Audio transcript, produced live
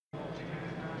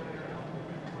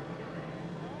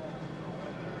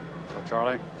Hello,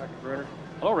 Charlie.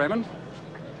 Hello, Raymond.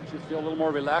 Do you feel a little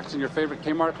more relaxed in your favorite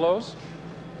Kmart clothes?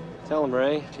 Tell him,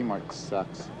 Ray. Kmart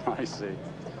sucks. I see.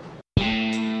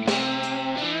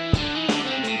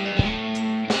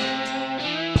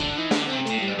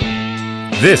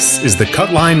 This is the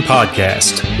Cutline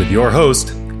Podcast with your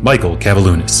host, Michael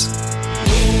Kavaliunas.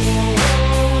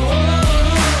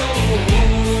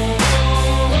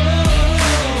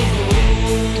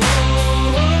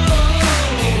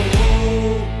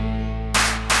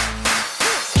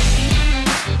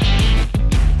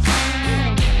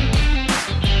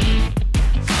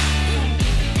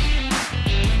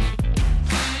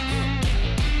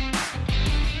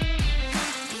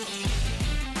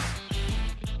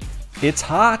 It's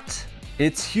hot,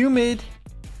 it's humid,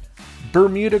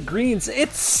 Bermuda greens,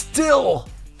 it's still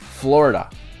Florida.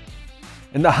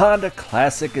 And the Honda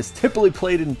Classic is typically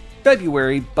played in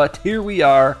February, but here we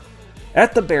are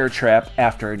at the Bear Trap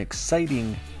after an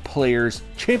exciting Players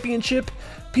Championship.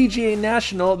 PGA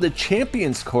National, the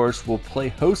Champions Course, will play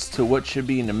host to what should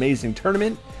be an amazing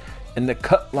tournament, and the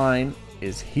Cutline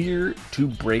is here to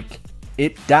break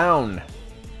it down.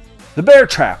 The Bear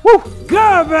Trap. Woo!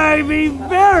 Good, baby.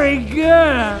 Very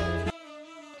good.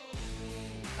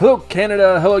 Hello,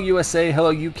 Canada. Hello, USA.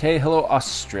 Hello, UK. Hello,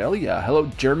 Australia. Hello,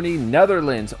 Germany,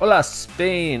 Netherlands. Hola,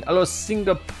 Spain. Hello,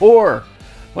 Singapore.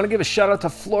 Want to give a shout out to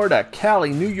Florida,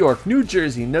 Cali, New York, New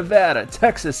Jersey, Nevada,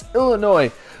 Texas,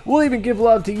 Illinois. We'll even give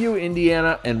love to you,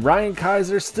 Indiana, and Ryan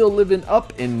Kaiser still living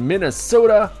up in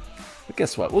Minnesota. But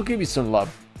guess what? We'll give you some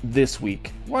love this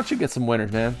week. Why don't you get some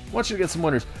winners, man? Why don't you get some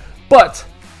winners? But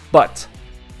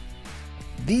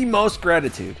the most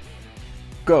gratitude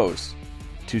goes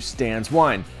to Stan's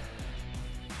Wine.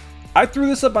 I threw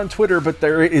this up on Twitter, but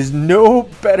there is no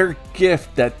better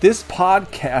gift that this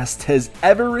podcast has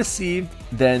ever received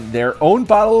than their own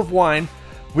bottle of wine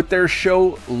with their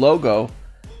show logo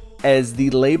as the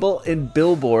label and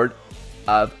billboard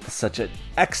of such an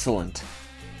excellent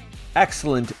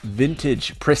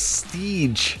vintage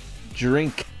prestige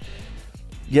drink.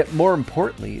 Yet more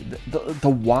importantly, the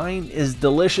wine is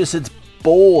delicious. It's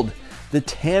bold. The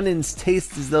tannins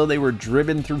taste as though they were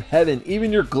driven through heaven.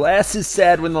 Even your glass is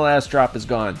sad when the last drop is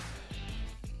gone.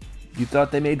 You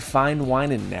thought they made fine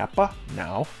wine in Napa?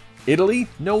 No. Italy?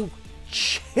 No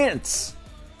chance.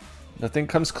 Nothing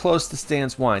comes close to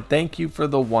Stan's Wine. Thank you for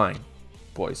the wine,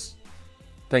 boys.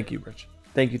 Thank you, Rich.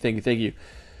 Thank you.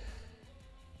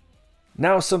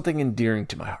 Now something endearing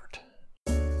to my heart.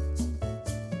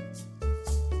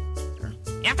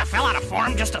 You have to fill out a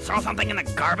form just to throw something in the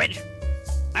garbage?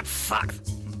 That sucks.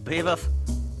 Beavis,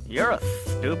 you're a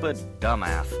stupid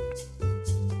dumbass.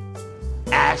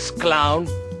 Ass clown.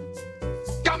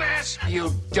 Dumbass! You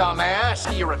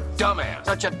dumbass! You're a dumbass.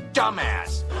 Such a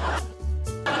dumbass.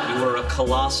 You are a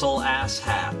colossal ass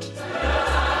hat.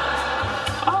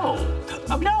 Oh,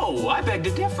 no, I beg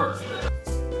to differ.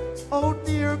 Oh,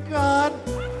 dear God.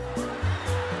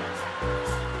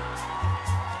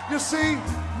 You see,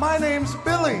 my name's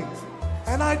Billy,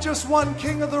 and I just won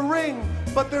King of the Ring,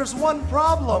 but there's one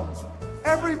problem.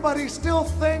 Everybody still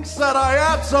thinks that I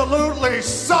absolutely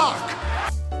suck.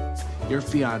 Your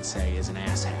fiance is an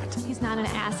asshat. He's not an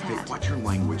asshat. Hey, watch your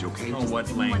language, okay? Oh,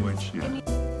 what language? Yeah.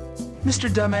 Mr.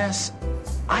 Dumbass,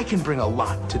 I can bring a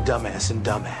lot to Dumbass and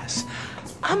Dumbass.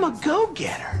 I'm a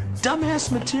go-getter.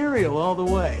 Dumbass material all the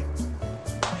way.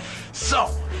 So,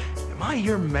 am I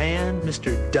your man,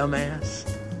 Mr. Dumbass?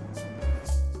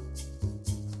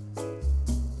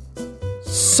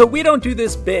 So we don't do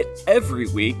this bit every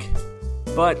week,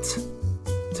 but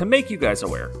to make you guys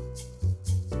aware,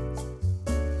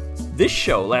 this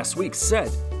show last week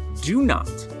said, do not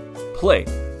play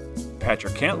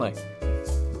Patrick Cantlay.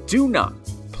 Do not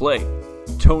play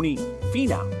Tony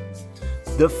Finau.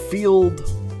 The field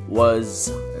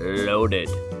was loaded.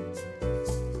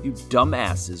 You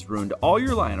dumbasses ruined all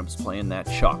your lineups playing that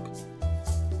chalk.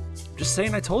 I'm just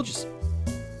saying I told you so.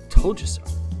 Told you so.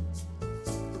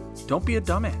 Don't be a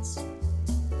dumbass.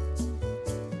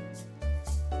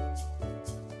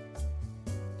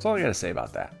 That's all I gotta say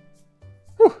about that.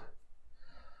 Whew.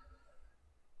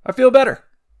 I feel better.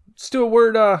 Let's do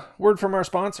a word from our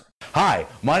sponsor. Hi,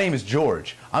 my name is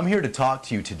George. I'm here to talk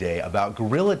to you today about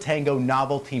Gorilla Tango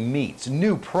Novelty Meats'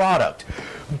 new product,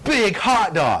 Big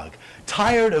Hot Dog.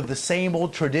 Tired of the same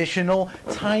old traditional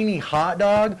tiny hot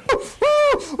dog?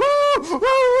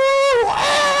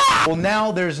 Well,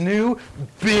 now there's new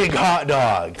Big Hot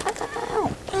Dog.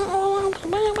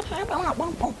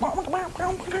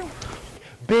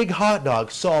 Big Hot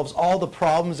Dog solves all the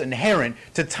problems inherent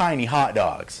to tiny hot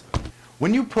dogs.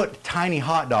 When you put tiny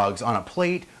hot dogs on a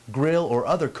plate, grill, or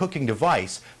other cooking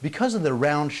device, because of their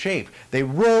round shape, they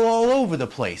roll all over the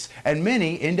place, and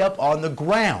many end up on the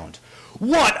ground.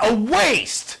 What a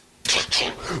waste!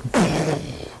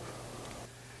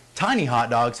 Tiny hot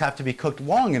dogs have to be cooked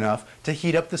long enough to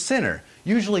heat up the center,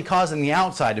 usually causing the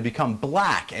outside to become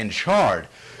black and charred.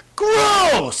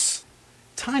 Gross!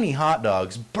 Tiny hot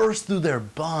dogs burst through their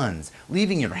buns,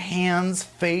 leaving your hands,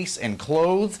 face, and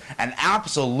clothes an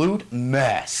absolute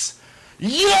mess.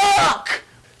 Yuck!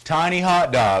 Tiny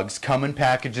hot dogs come in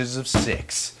packages of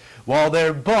 6, while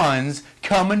their buns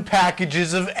come in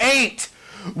packages of 8.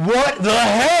 What the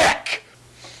heck?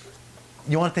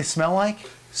 You know what they smell like?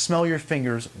 Smell your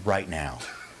fingers right now.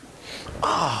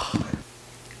 Ah.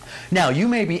 Now, you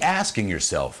may be asking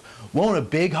yourself, won't a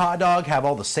big hot dog have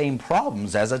all the same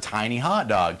problems as a tiny hot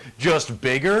dog, just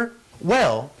bigger?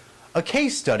 Well, a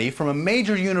case study from a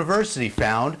major university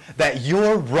found that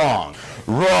you're wrong.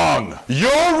 Wrong! You're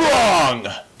wrong!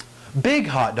 Big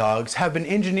hot dogs have been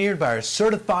engineered by our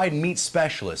certified meat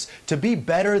specialists to be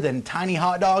better than tiny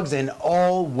hot dogs in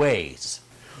all ways.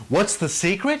 What's the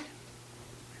secret?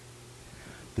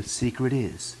 The secret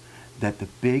is that the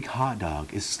big hot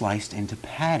dog is sliced into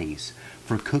patties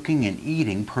for cooking and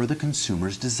eating per the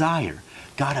consumer's desire.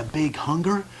 Got a big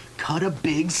hunger? Cut a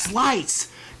big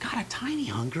slice. Got a tiny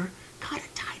hunger? Cut a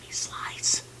tiny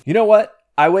slice. You know what?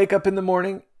 I wake up in the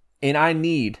morning and I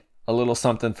need a little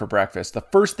something for breakfast. The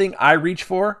first thing I reach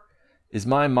for is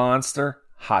my Monster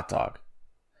hot dog.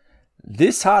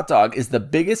 This hot dog is the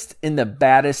biggest and the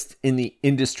baddest in the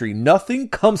industry. Nothing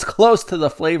comes close to the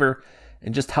flavor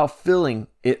and just how filling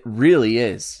it really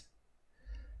is.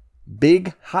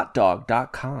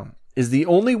 BigHotDog.com is the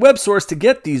only web source to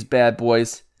get these bad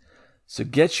boys, so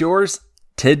get yours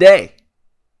today.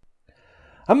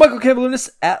 I'm Michael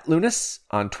Kavaliunas at Lunas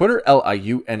on Twitter,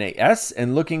 Liunas,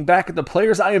 and looking back at the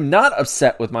players, I am not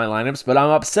upset with my lineups, but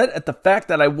I'm upset at the fact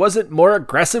that I wasn't more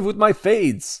aggressive with my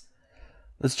fades.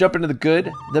 Let's jump into the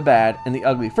good, the bad, and the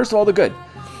ugly. First of all, the good.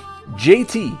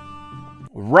 JT,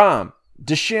 Rom,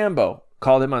 DeChambeau,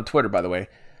 called him on Twitter, by the way.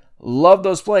 Love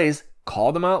those plays.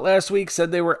 Called them out last week.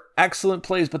 Said they were excellent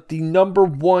plays. But the number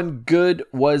one good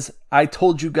was I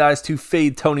told you guys to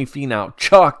fade Tony Finau.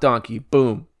 Chalk donkey.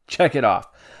 Boom. Check it off.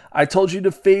 I told you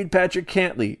to fade Patrick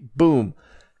Cantlay. Boom.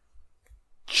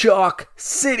 Chalk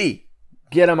City.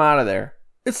 Get him out of there.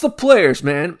 It's the players,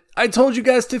 man. I told you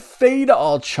guys to fade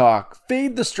all chalk.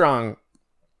 Fade the strong.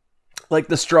 Like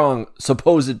the strong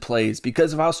supposed plays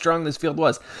because of how strong this field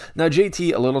was. Now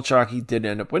JT, a little chalky, did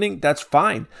end up winning. That's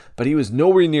fine, but he was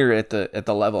nowhere near at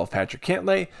the level of Patrick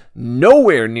Cantlay,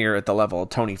 nowhere near at the level of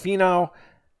Tony Finau.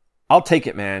 I'll take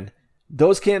it, man.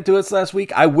 Those can't do it last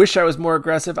week. I wish I was more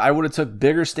aggressive. I would have took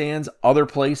bigger stands other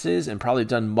places and probably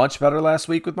done much better last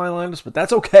week with my lineups, but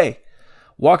that's okay.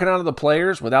 Walking out of the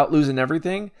players without losing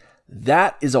everything,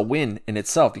 that is a win in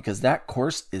itself because that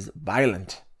course is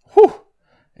violent. Whew.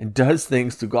 And does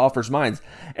things to golfers' minds.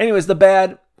 Anyways, the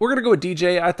bad, we're going to go with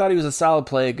DJ. I thought he was a solid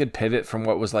play, a good pivot from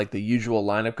what was like the usual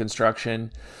lineup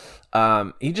construction.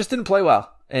 He just didn't play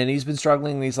well, and he's been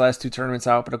struggling these last 2 tournaments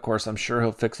out, but of course, I'm sure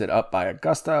he'll fix it up by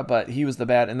Augusta, but he was the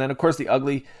bad. And then, of course, the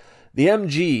ugly, the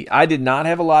MG. I did not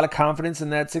have a lot of confidence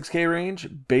in that 6K range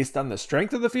based on the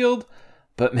strength of the field,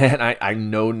 but man, I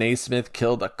know Naismith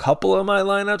killed a couple of my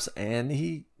lineups, and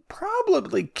he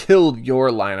probably killed your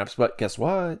lineups, but guess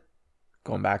what?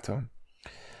 Going back to him.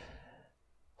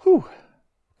 Whew.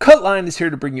 Cutline is here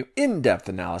to bring you in-depth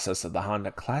analysis of the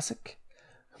Honda Classic.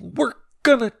 We're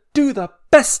gonna do the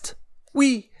best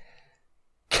we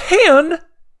can.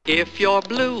 If you're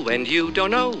blue and you don't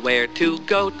know where to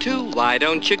go to, why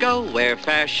don't you go where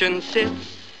fashion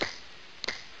sits?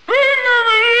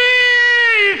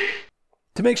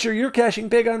 To make sure you're cashing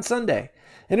big on Sunday.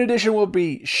 In addition, we'll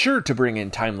be sure to bring in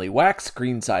timely whacks,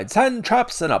 greenside sand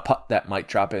traps, and a putt that might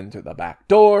drop in through the back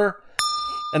door.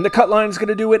 And the Cutline is going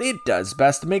to do what it does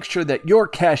best to make sure that you're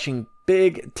cashing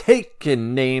big,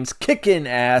 taking names, kicking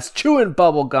ass, chewing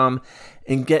bubble gum,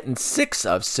 and getting 6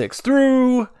 of 6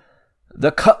 through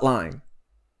the Cutline.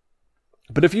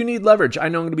 But if you need leverage, I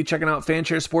know I'm going to be checking out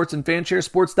Fanshare Sports and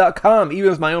fansharesports.com, even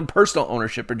with my own personal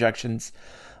ownership projections.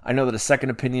 I know that a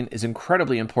second opinion is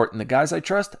incredibly important. The guys I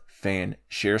trust,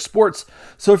 Fanshare Sports.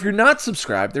 So if you're not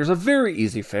subscribed, there's a very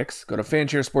easy fix. Go to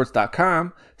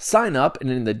fansharesports.com, sign up, and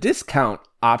in the discount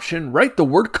option, write the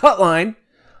word Cutline,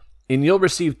 and you'll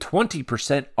receive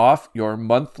 20% off your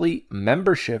monthly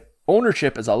membership.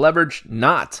 Ownership is a leverage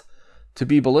not to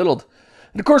be belittled.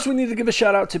 And of course, we need to give a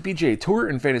shout out to PGA Tour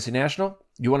and Fantasy National.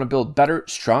 You want to build better,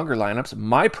 stronger lineups.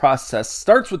 My process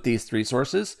starts with these 3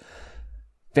 sources: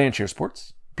 Fanshare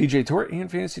Sports, PGA Tour,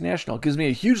 and Fantasy National. It gives me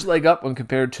a huge leg up when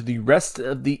compared to the rest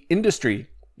of the industry.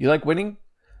 You like winning?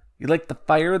 You like the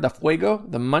fire, the fuego,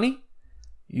 the money?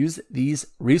 Use these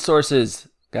resources,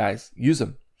 guys. Use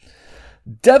them.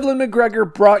 Devlin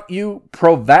McGregor brought you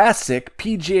Provasic.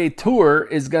 PGA Tour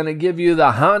is going to give you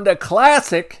the Honda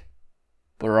Classic.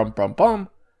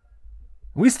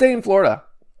 We stay in Florida.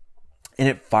 And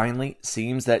it finally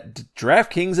seems that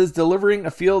DraftKings is delivering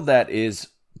a field that is,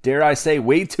 dare I say,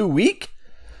 way too weak.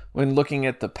 When looking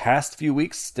at the past few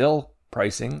weeks, still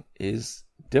pricing is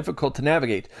difficult to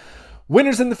navigate.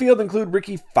 Winners in the field include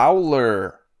Ricky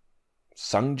Fowler,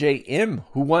 Sungjae Im,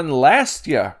 who won last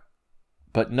year.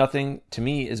 But nothing to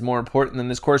me is more important than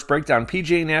this course breakdown.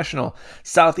 PGA National,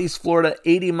 Southeast Florida,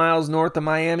 80 miles north of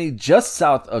Miami, just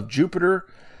south of Jupiter.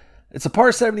 It's a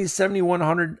par 70,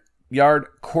 7,100-yard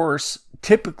course.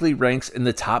 Typically ranks in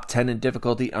the top 10 in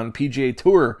difficulty on PGA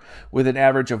Tour with an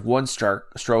average of one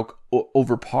stroke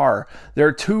over par. There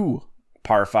are 2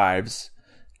 par 5s.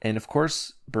 And of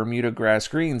course, Bermuda grass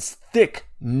greens, thick,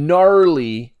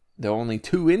 gnarly, though only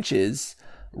 2 inches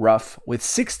rough, with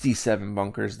 67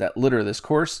 bunkers that litter this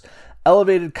course.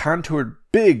 Elevated, contoured,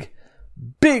 big,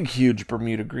 huge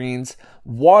Bermuda greens.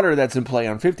 Water that's in play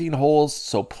on 15 holes,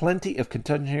 so plenty of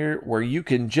contention here where you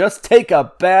can just take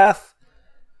a bath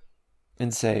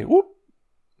and say, whoop,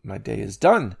 my day is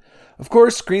done. Of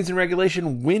course, greens and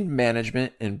regulation, wind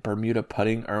management, and Bermuda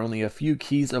putting are only a few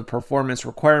keys of performance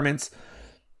requirements.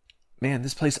 Man,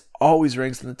 this place always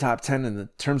ranks in the top 10 in the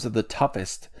terms of the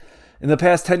toughest. In the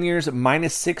past 10 years,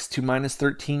 -6 to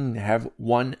 -13 have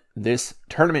won this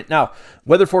tournament. Now,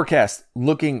 weather forecast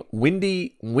looking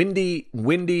windy,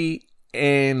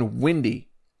 and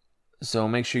windy. So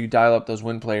make sure you dial up those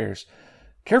wind players.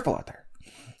 Careful out there.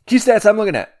 Key stats I'm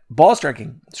looking at. Ball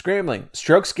striking, scrambling,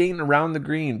 strokes gained around the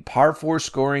green, par 4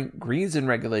 scoring, greens in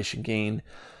regulation gain,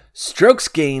 strokes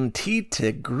gained tee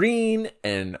to green,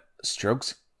 and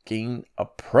strokes gained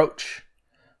approach.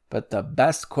 But the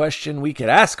best question we could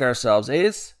ask ourselves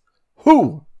is,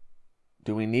 who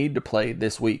do we need to play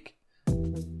this week?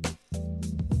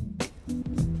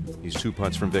 He's 2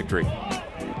 putts from victory.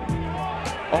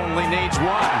 Only needs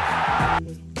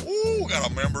 1. Ooh, got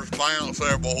a members bounce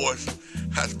there, boys.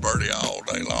 That's birdie all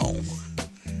day long.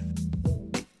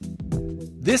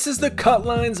 This is the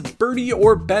Cutline's Birdie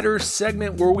or Better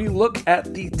segment where we look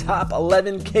at the top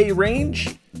 11K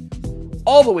range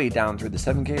all the way down through the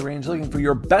 7K range, looking for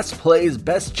your best plays,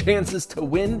 best chances to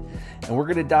win. And we're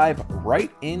going to dive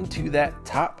right into that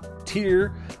top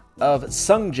tier of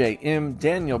Sungjae Im,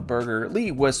 Daniel Berger,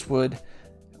 Lee Westwood,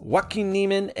 Joaquin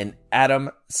Niemann, and Adam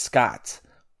Scott.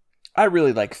 I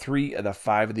really like 3 of the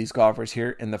 5 of these golfers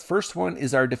here, and the first one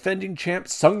is our defending champ,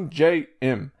 Sungjae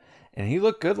Im, and he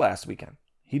looked good last weekend.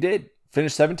 He did.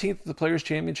 Finished 17th at the Players'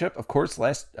 Championship. Of course,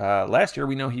 last year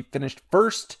we know he finished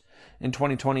first in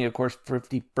 2020, of course,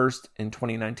 51st in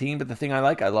 2019, but the thing I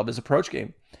love his approach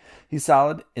game. He's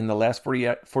solid in the last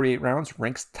 48 rounds,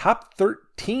 ranks top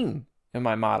 13 in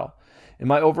my model. In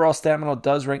my overall stat model,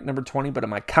 does rank number 20, but in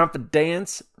my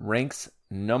confidence, ranks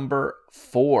number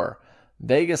 4.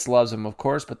 Vegas loves him, of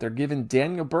course, but they're giving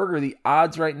Daniel Berger the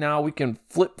odds right now. We can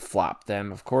flip-flop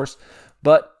them, of course,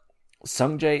 but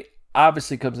Sungjae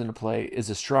obviously comes into play,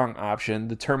 is a strong option,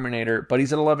 the Terminator, but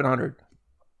he's at 1,100.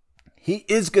 He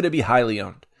is going to be highly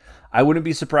owned. I wouldn't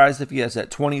be surprised if he has that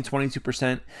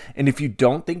 22%, and if you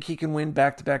don't think he can win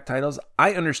back-to-back titles,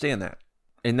 I understand that,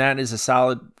 and that is a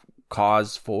solid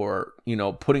cause for,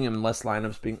 putting him in less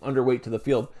lineups, being underweight to the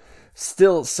field.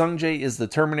 Still, Sungjae is the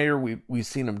Terminator. We've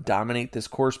seen him dominate this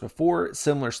course before.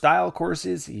 Similar style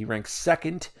courses. He ranks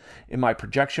 2nd in my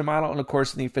projection model. And of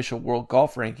course, in the official World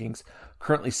Golf Rankings,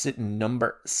 currently sitting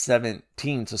number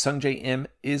 17. So Sungjae Im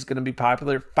is going to be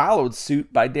popular. Followed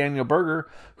suit by Daniel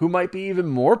Berger, who might be even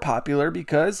more popular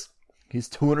because he's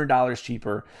 $200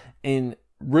 cheaper. And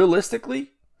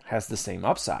realistically, has the same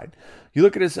upside. You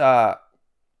look at his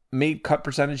made cut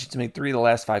percentage. He's made 3 of the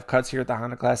last 5 cuts here at the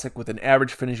Honda Classic with an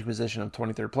average finishing position of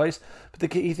 23rd place. But the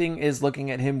key thing is looking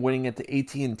at him winning at the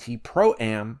AT&T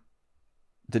Pro-Am.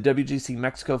 The WGC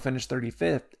Mexico finished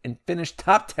 35th and finished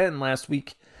top 10 last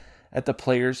week at the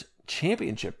Players'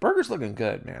 Championship. Berger's looking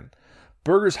good, man.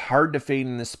 Berger's hard to fade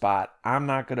in this spot. I'm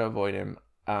not going to avoid him.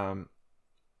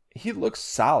 He looks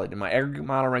solid. In my aggregate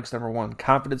model, ranks number 1.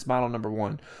 Confidence model, number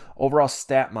 1. Overall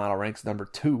stat model, ranks number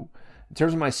 2. In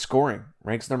terms of my scoring,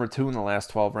 ranks number 2 in the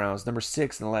last 12 rounds, number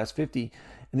 6 in the last 50.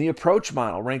 And the approach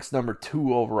model ranks number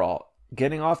 2 overall.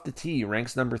 Getting off the tee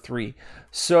ranks number 3.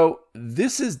 So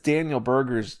this is Daniel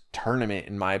Berger's tournament,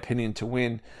 in my opinion, to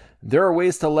win. There are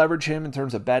ways to leverage him in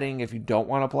terms of betting if you don't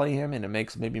want to play him, and it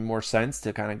makes maybe more sense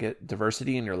to kind of get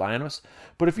diversity in your lineups.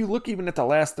 But if you look even at the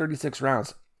last 36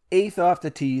 rounds, 8th off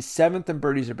the tee, 7th in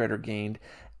birdies or better gained,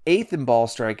 8th in ball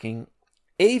striking,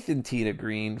 8th in tee to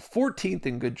green, 14th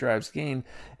in good drives gained.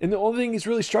 And the only thing he's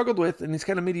really struggled with, and he's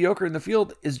kind of mediocre in the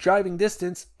field, is driving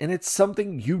distance. And it's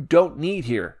something you don't need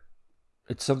here.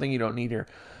 It's something you don't need here.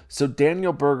 So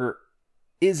Daniel Berger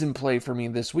is in play for me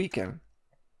this weekend.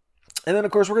 And then,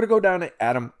 of course, we're going to go down to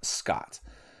Adam Scott.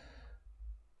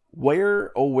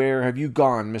 Where, oh where have you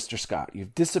gone, Mr. Scott?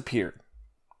 You've disappeared,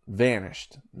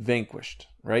 vanished, vanquished,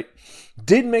 right?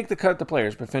 Did make the cut at the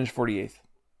Players, but finished 48th.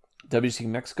 WC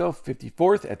Mexico,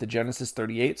 54th at the Genesis,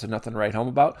 38, so nothing to write home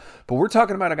about. But we're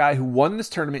talking about a guy who won this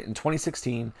tournament in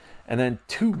 2016 and then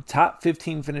 2 top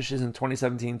 15 finishes in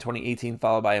 2017, 2018,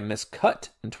 followed by a miscut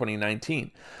in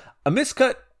 2019. A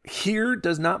miscut here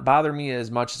does not bother me as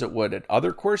much as it would at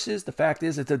other courses. The fact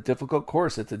is, it's a difficult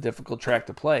course. It's a difficult track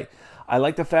to play. I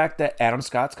like the fact that Adam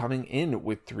Scott's coming in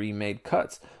with 3 made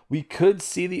cuts. We could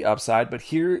see the upside, but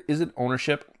here is an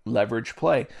ownership leverage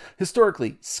play.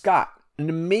 Historically, Scott, an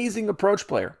amazing approach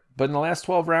player, but in the last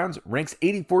 12 rounds, ranks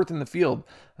 84th in the field.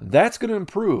 That's going to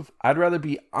improve. I'd rather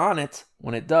be on it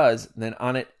when it does than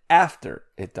on it after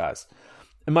it does.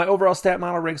 And my overall stat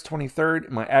model ranks 23rd.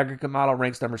 My aggregate model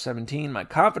ranks number 17. My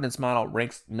confidence model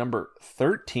ranks number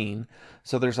 13.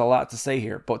 So there's a lot to say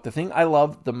here. But the thing I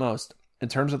love the most, in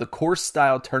terms of the course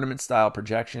style, tournament style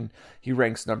projection, he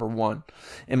ranks number 1.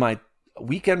 In my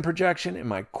weekend projection, in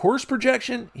my course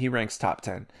projection, he ranks top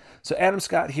 10. So Adam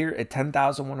Scott here at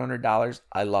 $10,100.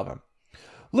 I love him.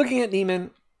 Looking at Niemann,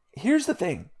 here's the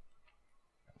thing.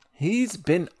 He's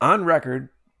been on record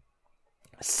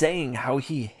saying how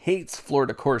he hates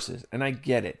Florida courses, and I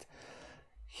get it.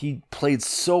 He played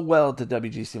so well at the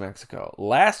WGC Mexico.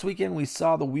 Last weekend, we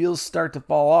saw the wheels start to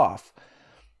fall off.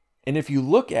 And if you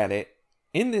look at it,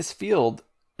 in this field,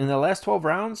 in the last 12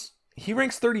 rounds, he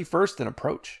ranks 31st in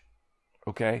approach.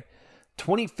 Okay?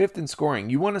 25th in scoring.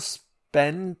 You want to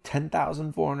spend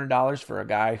 $10,400 for a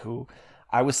guy who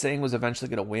I was saying was eventually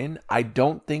going to win? I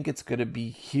don't think it's going to be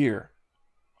here.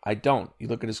 I don't. You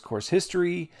look at his course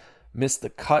history, missed the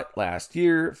cut last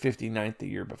year, 59th the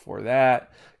year before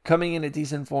that, coming in at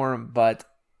decent form, but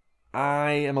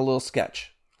I am a little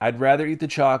sketch. I'd rather eat the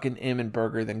chalk in Im and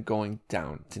Berger than going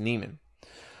down to Niemann.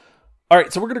 All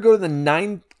right, so we're going to go to the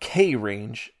 9K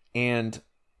range, and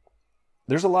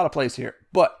there's a lot of plays here,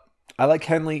 but I like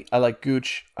Henley, I like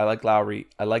Gooch, I like Lowry,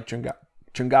 I like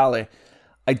Tringale.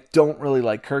 I don't really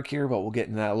like Kirk here, but we'll get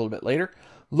into that a little bit later.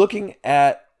 Looking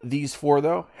at these 4,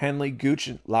 though, Henley, Gooch,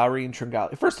 and Lowry, and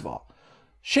Tringale. First of all,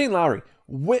 Shane Lowry,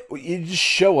 you just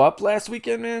show up last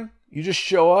weekend, man? You just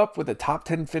show up with a top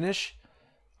 10 finish?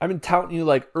 I've been touting you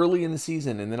like early in the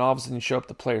season, and then all of a sudden you show up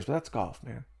to Players, but that's golf,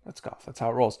 man. That's golf. That's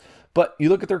how it rolls. But you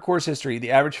look at their course history,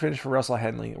 the average finish for Russell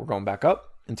Henley, we're going back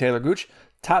up, and Taylor Gooch,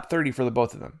 top 30 for the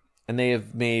both of them. And they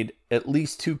have made at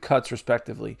least 2 cuts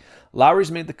respectively.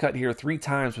 Lowry's made the cut here 3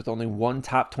 times with only 1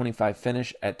 top 25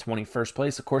 finish at 21st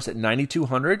place. Of course, at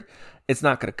 9,200, it's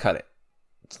not going to cut it.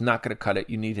 It's not going to cut it.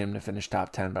 You need him to finish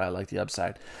top 10, but I like the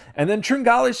upside. And then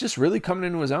Tringale is just really coming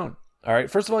into his own. All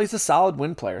right. First of all, he's a solid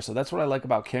win player. So that's what I like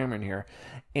about Cameron here.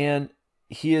 And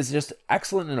he is just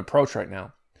excellent in approach right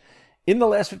now. In the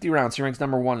last 50 rounds, he ranks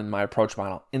number 1 in my approach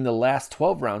model. In the last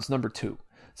 12 rounds, number 2.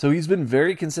 So he's been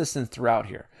very consistent throughout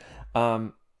here.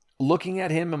 Looking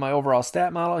at him in my overall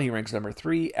stat model, he ranks number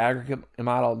 3, aggregate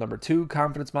model number 2,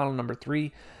 confidence model number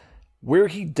 3. Where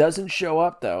he doesn't show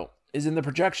up, though, is in the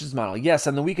projections model. Yes,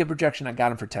 on the weekend projection, I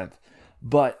got him for 10th.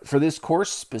 But for this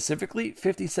course specifically,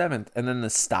 57th. And then the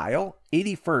style,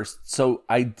 81st. So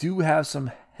I do have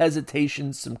some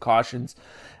hesitations, some cautions.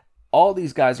 All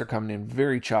these guys are coming in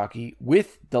very chalky,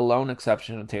 with the lone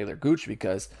exception of Taylor Gooch,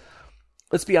 because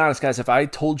let's be honest, guys, if I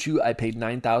told you I paid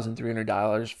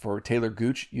 $9,300 for Taylor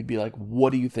Gooch, you'd be like,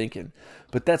 what are you thinking?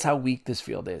 But that's how weak this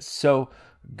field is. So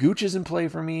Gooch is in play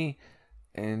for me,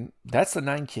 and that's the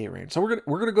 9K range. So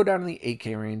we're gonna go down to the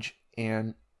 8K range,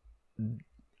 and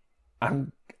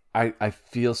I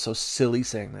feel so silly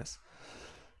saying this.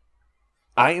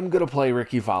 I am going to play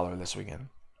Ricky Fowler this weekend.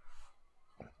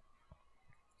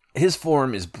 His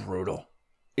form is brutal.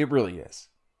 It really is,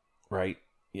 right?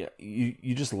 Yeah,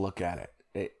 you just look at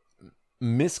it.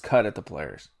 Miscut at the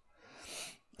Players.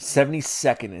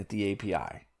 72nd at the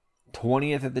API.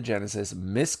 20th at the Genesis.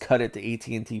 Miscut at the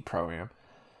AT&T Pro-Am.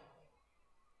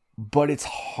 But it's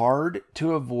hard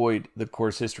to avoid the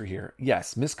course history here.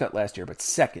 Yes, miscut last year, but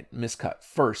 2nd, miscut,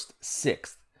 1st,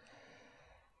 6th.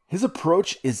 His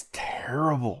approach is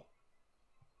terrible.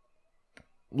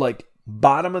 Like,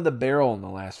 bottom of the barrel in the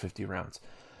last 50 rounds.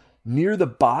 Near the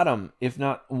bottom, if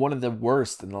not one of the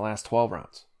worst in the last 12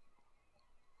 rounds.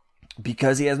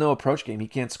 Because he has no approach game, he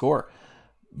can't score.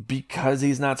 Because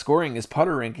he's not scoring, his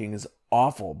putter ranking is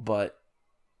awful, but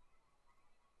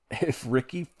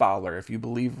if you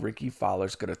believe Ricky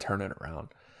Fowler's going to turn it around,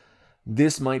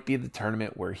 this might be the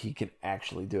tournament where he can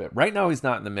actually do it. Right now, he's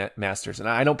not in the Masters, and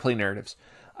I don't play narratives.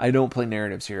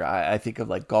 Here. I think of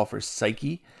like golfer's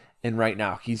psyche, and right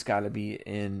now he's got to be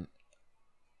in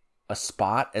a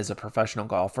spot as a professional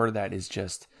golfer that is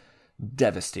just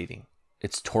devastating.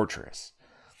 It's torturous.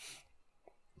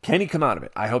 Can he come out of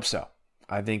it? I hope so.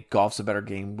 I think golf's a better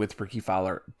game with Ricky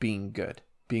Fowler being good,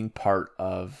 being part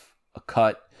of a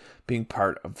cut, being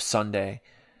part of Sunday.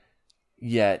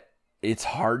 Yet it's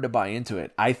hard to buy into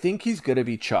it. I think he's going to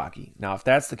be chalky. Now, if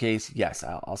that's the case, yes,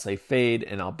 I'll say fade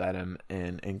and I'll bet him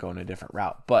and go in a different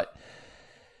route. But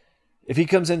if he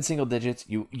comes in single digits,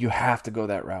 you have to go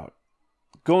that route.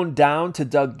 Going down to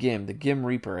Doug Gim, the Gim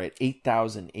Reaper at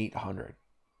 8,800.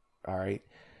 All right.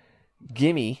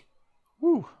 Gimme,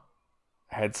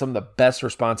 had some of the best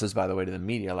responses, by the way, to the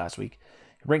media last week.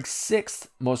 He ranked 6th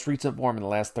most recent form in the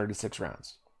last 36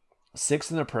 rounds.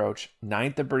 6th in approach,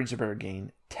 9th in birdies per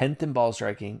gain, 10th in ball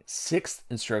striking, 6th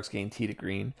in strokes gained tee to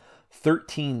green,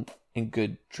 13th in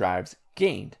good drives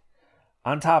gained.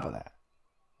 On top of that,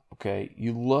 okay,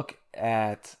 you look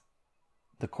at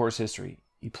the course history.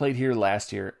 He played here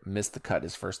last year, missed the cut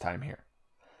his first time here.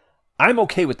 I'm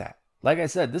okay with that. Like I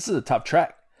said, this is a tough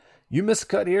track. You missed a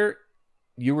cut here,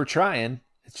 you were trying.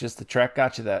 It's just the track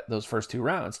got you those first 2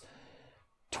 rounds.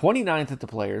 29th at the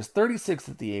Players, 36th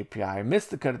at the API, missed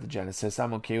the cut at the Genesis.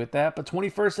 I'm okay with that, but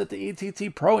 21st at the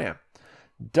ATT Pro-Am.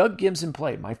 Doug Gim's in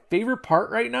play. My favorite part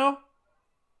right now,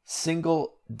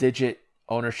 single-digit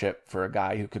ownership for a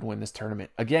guy who could win this tournament.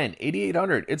 Again,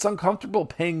 8,800. It's uncomfortable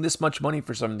paying this much money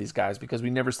for some of these guys because we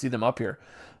never see them up here.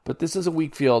 But this is a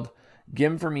weak field.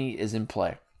 Gim, for me, is in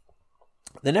play.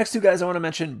 The next 2 guys I want to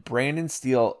mention, Brandon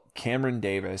Steele, Cameron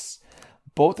Davis.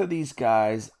 Both of these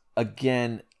guys,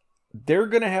 again, they're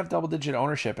going to have double-digit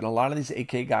ownership, and a lot of these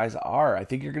 8K guys are. I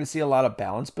think you're going to see a lot of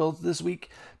balance builds this week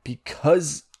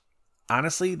because,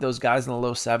 honestly, those guys in the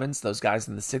low 7s, those guys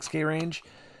in the 6K range,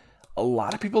 a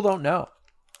lot of people don't know.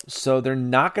 So they're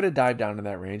not going to dive down to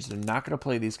that range. They're not going to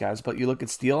play these guys, but you look at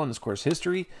Steele and his course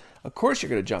history, of course you're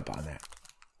going to jump on that.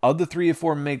 Of the 3 or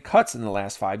 4 made cuts in the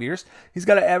last 5 years, he's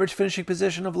got an average finishing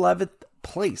position of 11th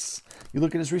place. You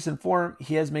look at his recent form,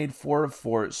 he has made 4 of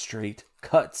 4 straight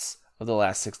cuts of the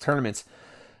last 6 tournaments.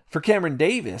 For Cameron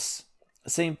Davis,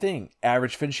 same thing.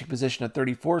 Average finishing position at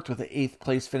 34th with an 8th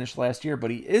place finish last year,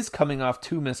 but he is coming off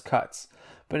 2 missed cuts.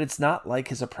 But it's not like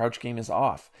his approach game is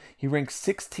off. He ranked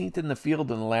 16th in the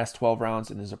field in the last 12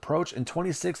 rounds in his approach and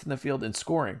 26th in the field in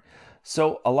scoring.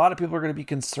 So a lot of people are going to be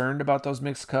concerned about those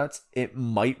mixed cuts. It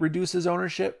might reduce his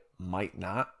ownership, might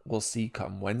not. We'll see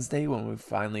come Wednesday when we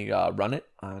finally run it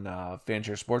on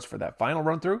Fanshare Sports for that final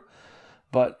run through.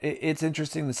 But it's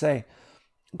interesting to say.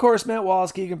 Of course, Matt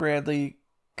Wallace, Keegan Bradley,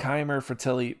 Keimer,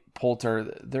 Fertilli,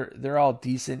 Poulter, they're all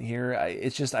decent here.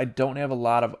 It's just I don't have a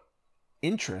lot of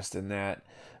interest in that.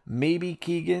 Maybe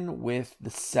Keegan with the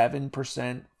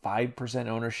 7%, 5%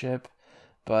 ownership.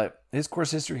 But his course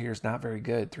history here is not very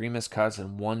good. 3 missed cuts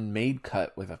and 1 made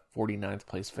cut with a 49th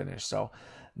place finish. So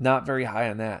not very high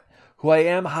on that. Who I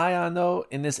am high on, though,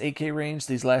 in this 8K range,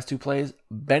 these last 2 plays,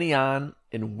 Benny On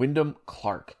and Wyndham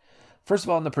Clark. First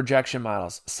of all, in the projection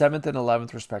models, 7th and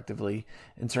 11th respectively.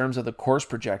 In terms of the course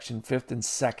projection, 5th and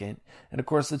 2nd. And of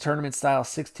course, the tournament style,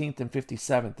 16th and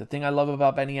 57th. The thing I love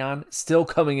about Benny On, still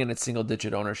coming in at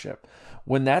single-digit ownership.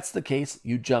 When that's the case,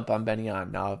 you jump on Benny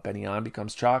On. Now, if Benny On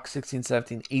becomes chalk, 16,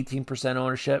 17, 18%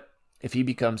 ownership. If he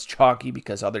becomes chalky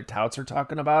because other touts are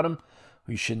talking about him,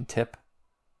 you shouldn't tip.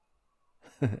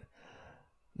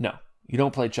 No, you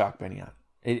don't play chalk Benny On.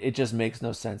 It just makes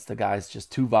no sense. The guy's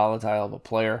just too volatile of a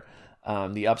player.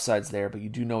 The upside's there, but you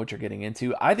do know what you're getting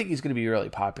into. I think he's going to be really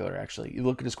popular, actually. You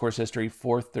look at his course history,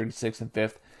 4th, 36th, and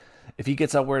 5th. If he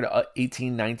gets upward to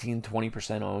 18, 19,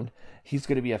 20% owned, he's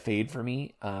going to be a fade for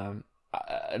me. An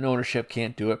ownership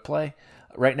can't do it play.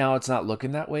 Right now, it's not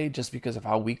looking that way just because of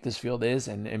how weak this field is,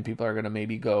 and people are going to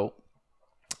maybe go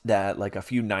that like a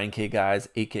few 9K guys,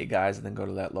 8K guys, and then go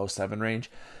to that low 7 range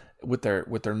with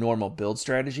their normal build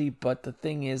strategy. But the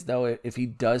thing is, though, if he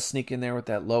does sneak in there with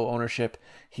that low ownership,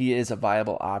 he is a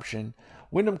viable option.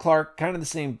 Wyndham Clark, kind of the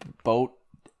same boat,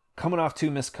 coming off 2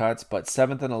 missed cuts, but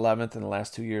 7th and 11th in the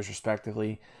last 2 years,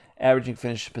 respectively, averaging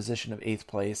finish position of 8th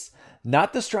place.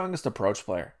 Not the strongest approach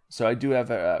player, so I do have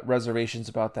reservations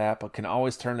about that, but can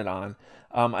always turn it on.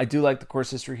 I do like the course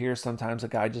history here. Sometimes a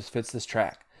guy just fits this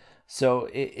track. So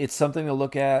it's something to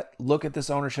look at. Look at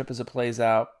this ownership as it plays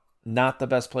out. Not the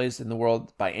best place in the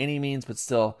world by any means, but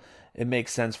still, it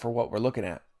makes sense for what we're looking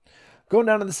at. Going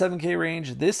down to the 7K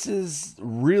range, this is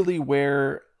really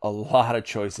where a lot of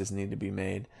choices need to be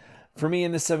made. For me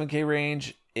in the 7K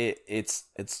range, it's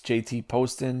JT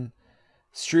Poston,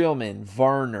 Streelman,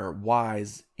 Varner,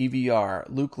 Wise, EVR,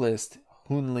 Luke List,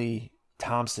 Hoonley,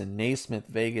 Thompson, Naismith,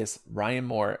 Vegas, Ryan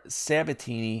Moore,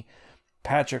 Sabatini,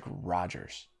 Patrick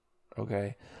Rogers.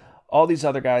 Okay? All these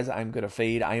other guys I'm going to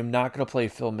fade. I am not going to play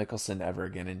Phil Mickelson ever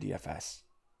again in DFS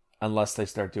unless they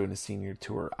start doing a senior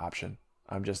tour option.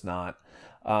 I'm just not.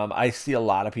 I see a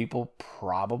lot of people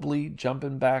probably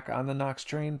jumping back on the Knox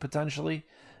train potentially.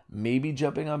 Maybe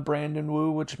jumping on Brandon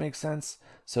Wu, which makes sense.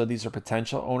 So these are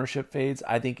potential ownership fades.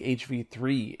 I think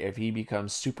HV3, if he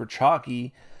becomes super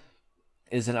chalky,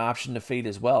 is an option to fade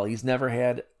as well. He's never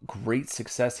had great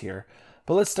success here.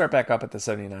 But let's start back up at the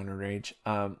 79er range.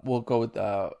 We'll go with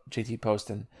JT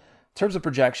Poston. In terms of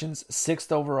projections,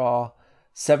 6th overall,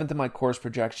 7th in my course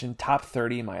projection, top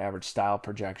 30 in my average style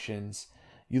projections.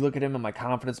 You look at him in my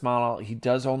confidence model, he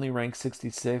does only rank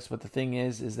 66, but the thing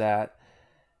is that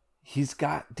he's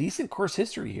got decent course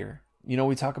history here. You know,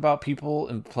 we talk about people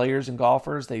and players and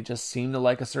golfers, they just seem to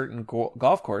like a certain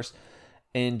golf course.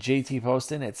 And JT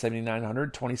Poston at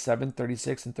 7,900, 27th,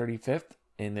 36th, and 35th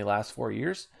in the last 4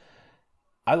 years.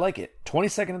 I like it.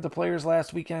 22nd at the Players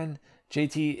last weekend.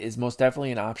 JT is most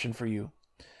definitely an option for you.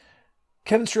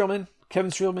 Kevin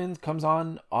Streelman comes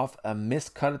on off a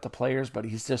missed cut at the Players, but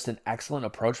he's just an excellent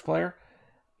approach player.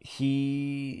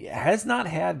 He has not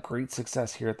had great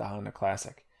success here at the Honda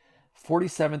Classic.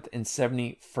 47th and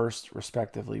 71st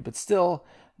respectively, but still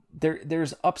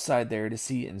there's upside there to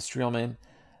see in Streelman.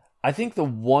 I think the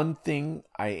one thing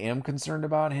I am concerned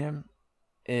about him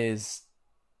is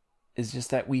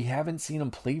just that we haven't seen him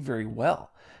play very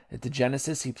well. At the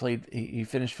Genesis, he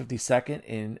finished 52nd,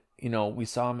 and we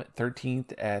saw him at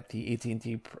 13th at the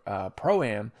AT&T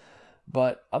Pro-Am,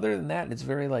 but other than that, it's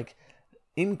very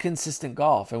inconsistent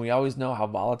golf, and we always know how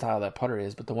volatile that putter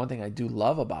is. But the one thing I do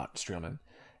love about Streelman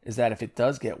is that if it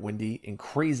does get windy and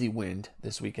crazy wind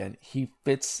this weekend, he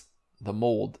fits the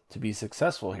mold to be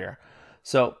successful here.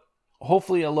 So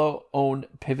hopefully a low-owned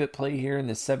pivot play here in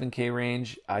the 7K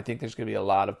range. I think there's going to be a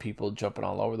lot of people jumping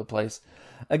all over the place.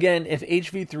 Again, if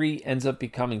HV3 ends up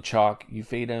becoming chalk, you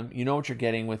fade him. You know what you're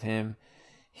getting with him.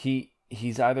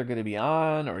 He's either going to be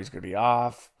on or he's going to be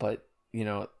off. But,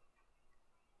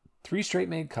 3 straight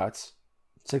made cuts.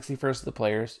 61st of the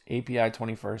Players, API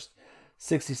 21st,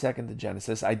 62nd to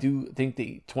Genesis. I do think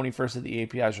the 21st of the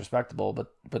API is respectable,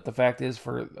 but the fact is,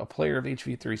 for a player of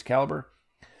HV3's caliber,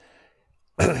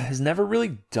 has never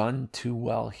really done too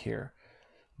well here.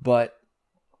 But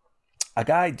a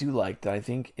guy I do like that I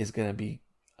think is going to be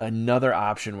another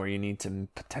option where you need to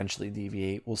potentially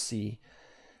deviate, we'll see,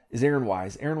 is Aaron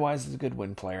Wise. Aaron Wise is a good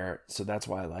win player, so that's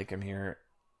why I like him here.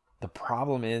 The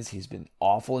problem is he's been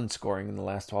awful in scoring in the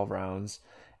last 12 rounds,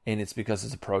 and it's because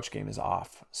his approach game is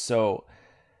off. So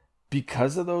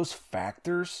because of those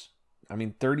factors,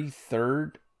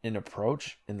 33rd in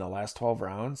approach in the last 12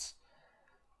 rounds,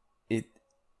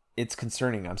 it's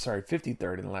concerning.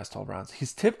 53rd in the last 12 rounds.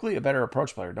 He's typically a better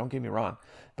approach player, don't get me wrong.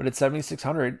 But at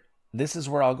 7,600, this is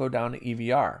where I'll go down to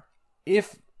EVR.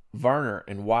 If Varner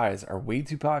and Wise are way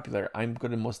too popular, I'm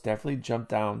going to most definitely jump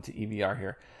down to EVR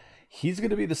here. He's going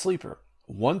to be the sleeper.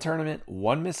 1 tournament,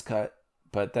 1 miscut,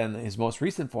 but then his most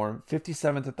recent form,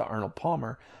 57th at the Arnold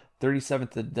Palmer,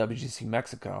 37th at the WGC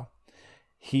Mexico.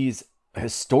 He's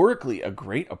historically a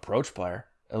great approach player,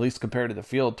 at least compared to the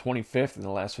field, 25th in the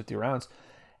last 50 rounds.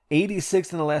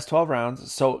 86th in the last 12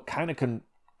 rounds, so kind of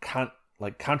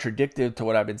contradictive to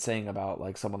what I've been saying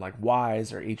about someone like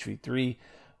Wise or HV3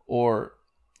 or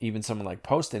even someone like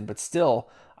Poston, but still,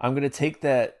 I'm going to take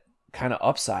that kind of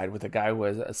upside with a guy who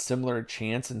has a similar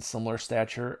chance and similar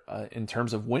stature in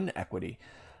terms of win equity.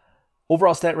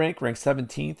 Overall stat ranks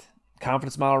 17th,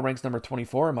 confidence model ranks number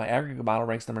 24, and my aggregate model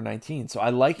ranks number 19. So I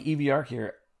like EVR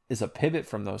here as a pivot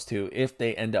from those two if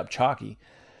they end up chalky.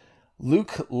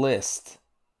 Luke List,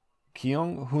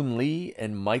 Kyung Hoon Lee,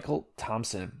 and Michael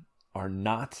Thompson are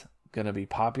not going to be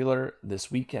popular this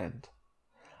weekend.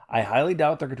 I highly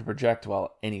doubt they're going to project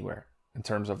well anywhere in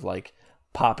terms of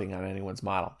popping on anyone's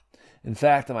model. In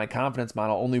fact, in my confidence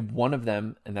model, only one of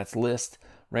them, and that's List,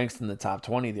 ranks in the top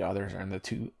 20. The others are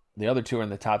the other two are in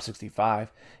the top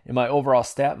 65. In my overall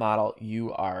stat model,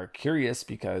 you are curious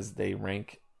because they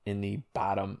rank in the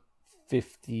bottom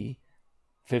 50th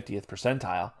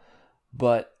percentile.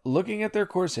 But looking at their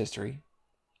course history,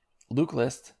 Luke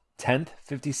List, 10th,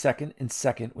 52nd, and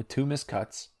 2nd with 2 missed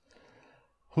cuts.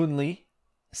 Hoon Lee,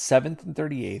 7th and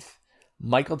 38th.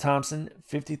 Michael Thompson,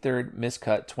 53rd,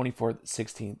 miscut, 24th,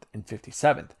 16th, and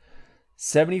 57th.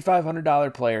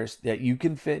 $7,500 players that you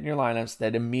can fit in your lineups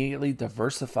that immediately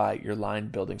diversify your line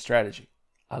building strategy.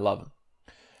 I love them.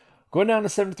 Going down to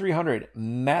 7,300,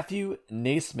 Matthew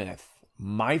Naismith,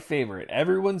 my favorite,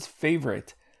 everyone's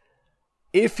favorite,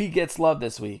 if he gets love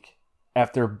this week,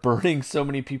 after burning so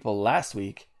many people last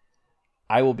week,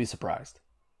 I will be surprised.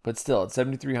 But still, at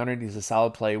 7,300, he's a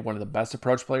solid play, one of the best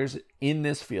approach players in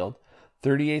this field.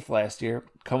 38th last year,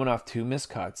 coming off 2 missed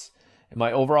cuts. In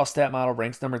my overall stat model,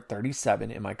 ranks number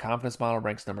 37. In my confidence model,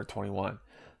 ranks number 21.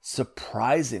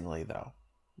 Surprisingly, though,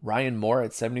 Ryan Moore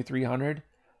at 7,300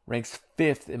 ranks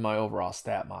 5th in my overall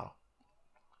stat model.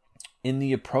 In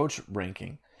the approach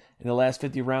ranking, in the last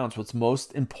 50 rounds, what's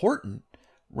most important,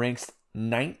 ranks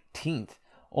 19th.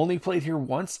 Only played here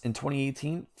once in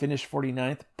 2018, finished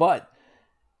 49th, but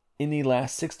in the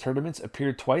last 6 tournaments,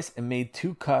 appeared twice and made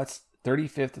 2 cuts,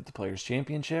 35th at the Players'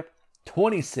 Championship,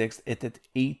 26th at the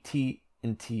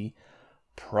AT&T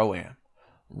Pro-Am.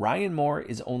 Ryan Moore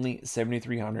is only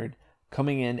 7,300,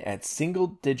 coming in at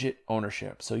single-digit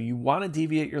ownership. So you want to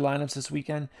deviate your lineups this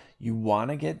weekend, you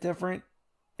want to get different,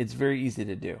 it's very easy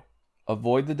to do.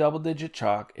 Avoid the double-digit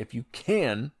chalk if you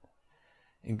can,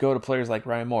 and go to players like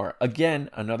Ryan Moore. Again,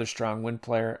 another strong win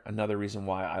player, another reason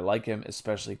why I like him,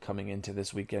 especially coming into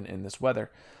this weekend in this weather.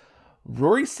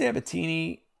 Rory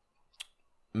Sabatini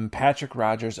and Patrick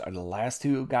Rodgers are the last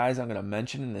 2 guys I'm going to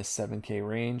mention in this 7K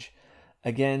range.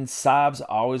 Again, Saab's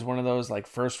always one of those like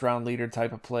first-round leader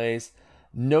type of plays.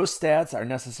 No stats are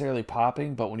necessarily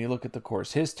popping, but when you look at the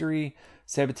course history,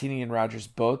 Sabatini and Rodgers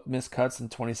both missed cuts in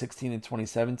 2016 and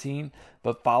 2017,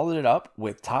 but followed it up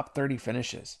with top 30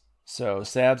 finishes. So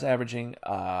Sab's averaging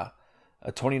a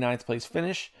 29th place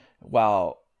finish,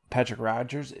 while Patrick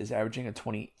Rodgers is averaging a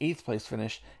 28th place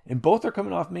finish, and both are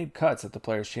coming off made cuts at the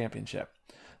Players' Championship.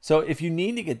 So if you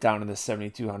need to get down to the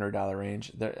 $7,200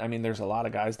 range, there's a lot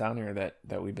of guys down here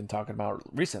that we've been talking about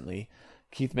recently.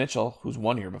 Keith Mitchell, who's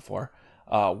won here before,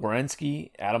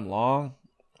 Werenski, Adam Long,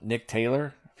 Nick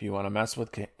Taylor, if you want to mess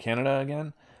with Canada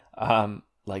again,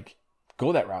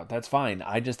 go that route. That's fine.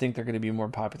 I just think they're going to be more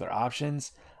popular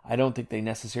options. I don't think they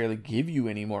necessarily give you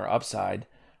any more upside,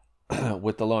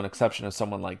 with the lone exception of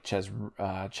someone like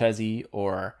Chesney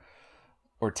or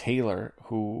Taylor,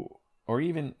 or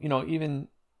even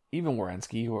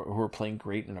Werenski, who are playing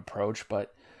great in approach,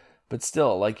 but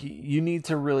still, you need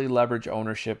to really leverage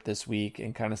ownership this week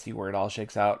and kind of see where it all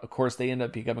shakes out. Of course, they end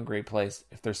up becoming great plays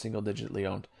if they're single-digitly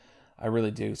owned. I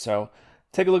really do. So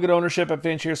take a look at ownership at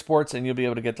Fanshare Sports, and you'll be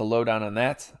able to get the lowdown on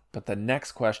that. But the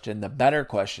next question, the better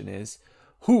question is,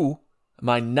 who am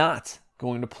I not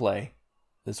going to play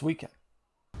this weekend?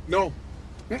 No.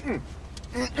 Mm-mm.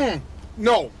 Mm-mm.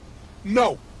 No.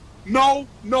 No. No.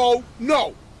 No.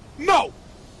 No. No.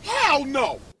 Hell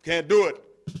no. Can't do it.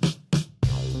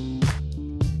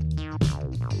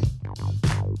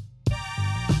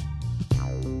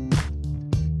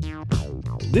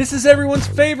 This is everyone's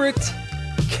favorite.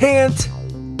 Can't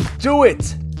do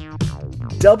it.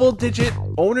 Double-digit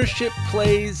ownership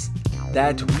plays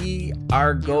that we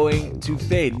are going to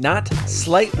fade. Not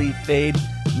slightly fade,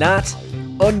 not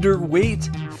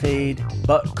underweight fade,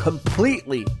 but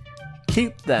completely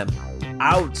keep them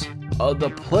out of the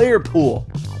player pool.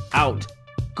 Out.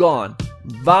 Gone.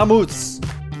 Vamos.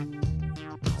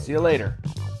 See you later.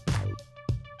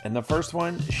 And the first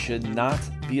one should not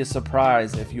be a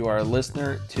surprise if you are a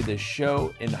listener to this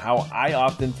show and how I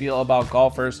often feel about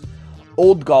golfers,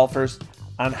 old golfers,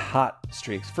 on hot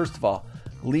streaks. First of all,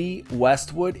 Lee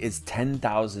Westwood is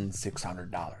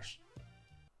 $10,600.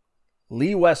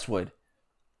 Lee Westwood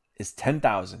is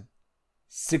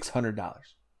 $10,600.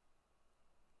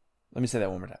 Let me say that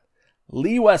one more time.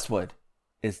 Lee Westwood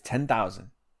is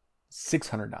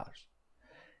 $10,600.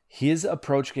 His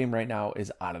approach game right now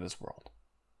is out of this world.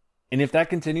 And if that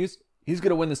continues, he's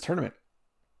going to win this tournament.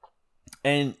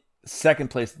 And second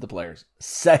place at the Players.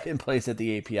 Second place at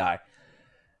the API.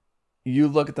 You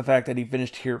look at the fact that he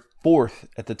finished here 4th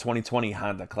at the 2020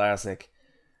 Honda Classic.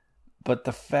 But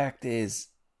the fact is,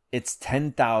 it's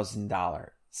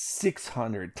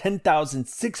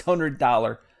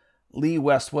 $10,600 Lee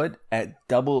Westwood at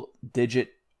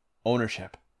double-digit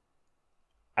ownership.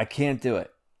 I can't do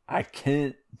it. I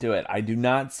can't do it. I do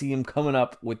not see him coming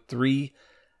up with 3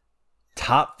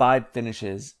 top 5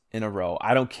 finishes in a row.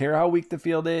 I don't care how weak the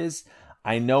field is.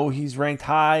 I know he's ranked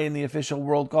high in the official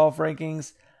world golf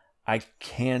rankings. I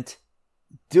can't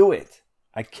do it.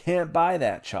 I can't buy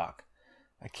that chalk.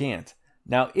 I can't.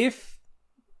 Now, if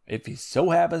he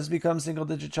so happens to become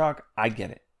single-digit chalk, I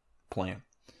get it. Plan.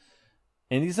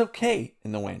 And he's okay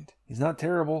in the wind. He's not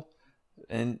terrible.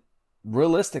 And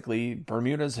realistically,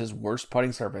 Bermuda's his worst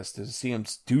putting surface. To see him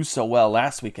do so well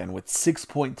last weekend with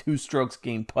 6.2 strokes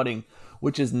gained putting,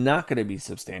 which is not going to be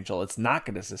substantial. It's not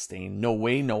going to sustain. No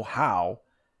way, no how.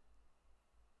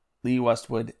 Lee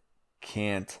Westwood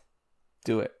can't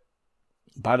do it.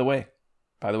 By the way,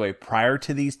 By the way, prior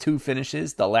to these two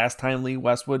finishes, the last time Lee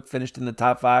Westwood finished in the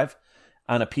top 5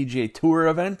 on a PGA Tour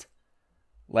event,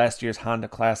 last year's Honda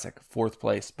Classic, 4th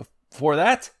place. Before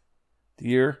that, the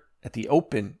year at the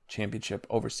Open Championship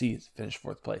overseas, finished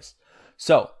 4th place.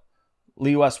 So,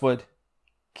 Lee Westwood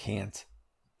can't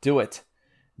do it.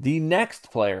 The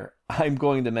next player I'm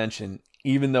going to mention,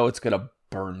 even though it's going to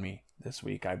burn me this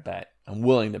week, I'm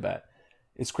willing to bet,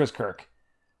 is Chris Kirk.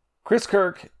 Chris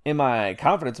Kirk, in my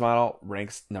confidence model,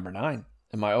 ranks number 9.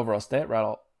 In my overall stat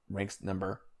rattle, ranks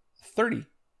number 30.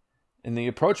 In the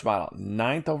approach model,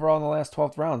 9th overall in the last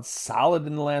 12 rounds, solid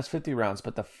in the last 50 rounds.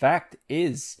 But the fact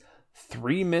is,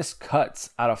 3 missed cuts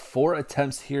out of 4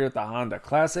 attempts here at the Honda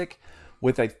Classic,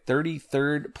 with a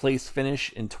 33rd place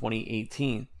finish in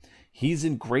 2018. He's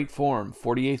in great form,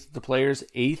 48th at the Players,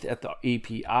 8th at the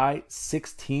API,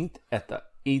 16th at the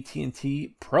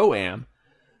AT&T Pro-Am.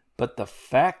 But the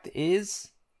fact is,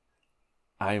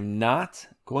 I'm not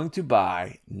going to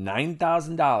buy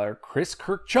 $9,000 Chris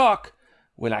Kirk chalk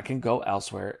when I can go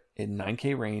elsewhere in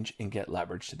 9K range and get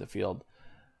leverage to the field.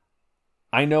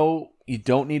 I know you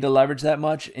don't need to leverage that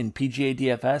much in PGA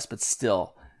DFS, but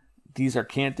still, these are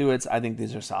can't do it's. I think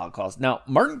these are solid calls. Now,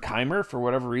 Martin Keimer, for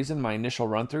whatever reason, my initial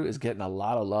run through is getting a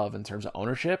lot of love in terms of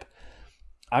ownership.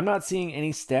 I'm not seeing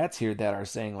any stats here that are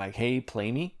saying like, hey,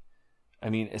 play me. I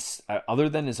mean, other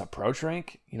than his approach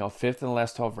rank, 5th in the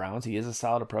last 12 rounds, he is a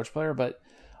solid approach player, but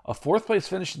a 4th place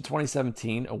finish in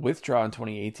 2017, a withdraw in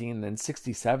 2018, and then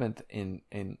 67th in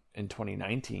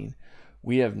 2019.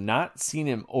 We have not seen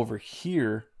him over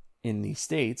here in the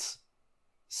States.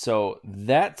 So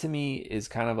that to me is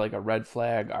kind of like a red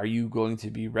flag. Are you going to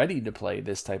be ready to play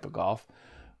this type of golf?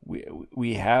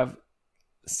 We have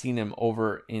seen him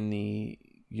over in the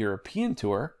European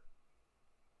Tour.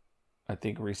 I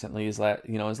think recently his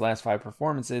last 5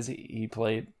 performances he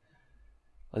played.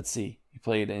 Let's see, he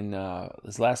played in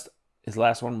his last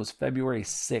one was February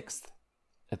 6th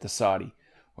at the Saudi,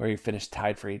 where he finished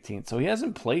tied for 18th. So he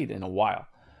hasn't played in a while.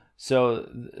 So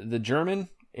the German,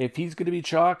 if he's going to be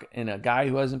chalk, and a guy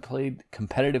who hasn't played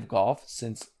competitive golf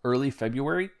since early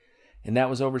February, and that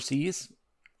was overseas,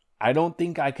 I don't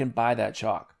think I can buy that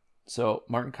chalk. So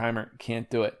Martin Keimer can't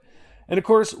do it. And of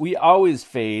course, we always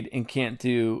fade and can't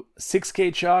do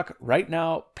 6K chalk. Right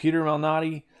now, Peter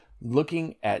Malnati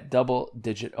looking at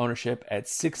double-digit ownership at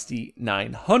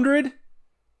 6,900.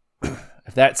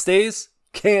 If that stays,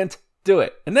 can't do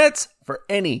it. And that's for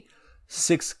any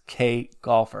 6K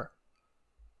golfer.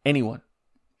 Anyone.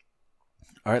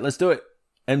 All right, let's do it.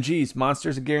 MGs,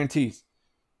 monsters, and guarantees.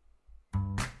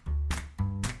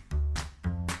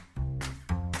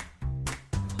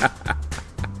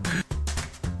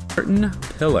 Martin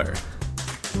Pillar.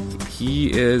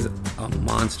 He is a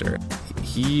monster.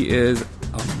 He is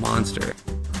a monster.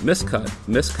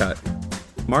 Miscut.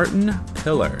 Martin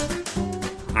Pillar.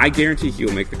 I guarantee he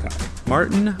will make the cut.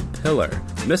 Martin Pillar.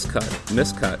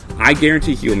 Miscut. I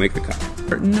guarantee he will make the cut.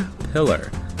 Martin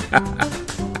Pillar.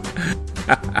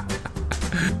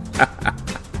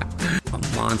 A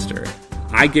monster.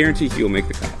 I guarantee he will make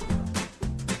the cut.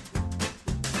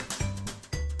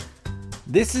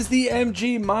 This is the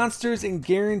MG Monsters and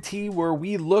Guarantee, where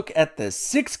we look at the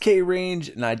 6K range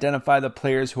and identify the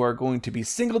players who are going to be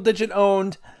single-digit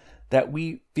owned that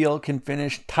we feel can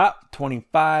finish top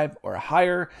 25 or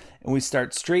higher. And we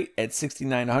start straight at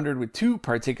 6,900 with 2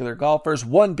 particular golfers,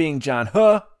 one being John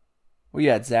Huh. Where you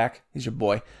at, Zach? He's your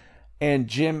boy. And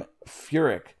Jim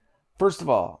Furyk. First of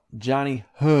all, Johnny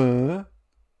Huh.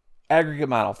 Aggregate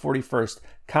model, 41st.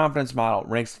 Confidence model,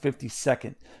 ranks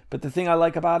 52nd. But the thing I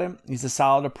like about him, he's a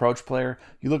solid approach player.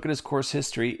 You look at his course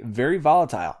history, very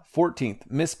volatile. 14th,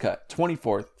 miscut.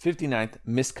 24th, 59th,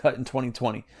 miscut in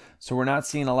 2020. So we're not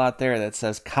seeing a lot there that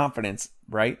says confidence,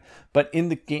 right? But in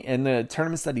the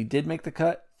tournaments that he did make the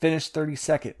cut, finished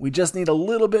 32nd. We just need a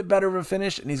little bit better of a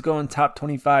finish, and he's going top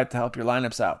 25 to help your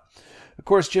lineups out. Of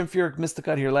course, Jim Furyk missed the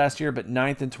cut here last year, but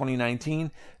 9th in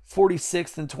 2019,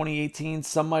 46th in 2018.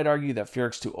 Some might argue that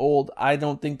Furyk's too old. I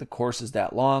don't think the course is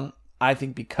that long. I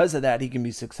think because of that, he can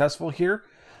be successful here.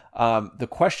 The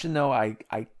question, though, I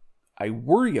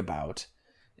worry about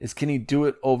is, can he do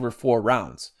it over 4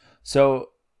 rounds? So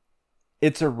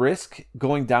it's a risk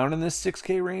going down in this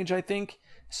 6K range, I think,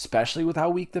 especially with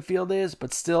how weak the field is.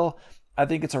 But still, I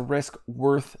think it's a risk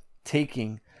worth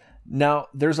taking. Now,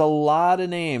 there's a lot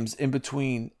of names in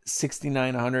between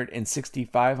 6,900 and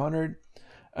 6,500.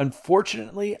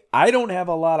 Unfortunately, I don't have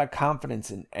a lot of confidence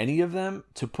in any of them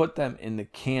to put them in the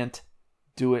can't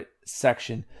do it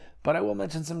section. But I will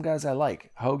mention some guys I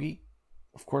like. Hoagie,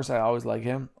 of course, I always like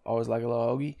him. Always like a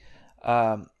little Hoagie.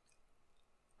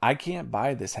 I can't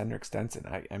buy this Henrik Stenson.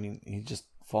 I mean, he's just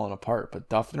falling apart. But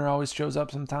Duffner always shows up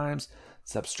sometimes.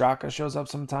 Sepp Straka shows up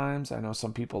sometimes. I know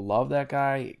some people love that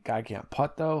guy. Guy can't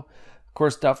putt, though. Of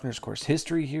course, Duffner's course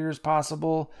history here is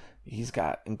possible. He's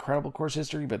got incredible course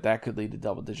history, but that could lead to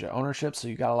double-digit ownership. So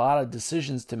you got a lot of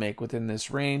decisions to make within this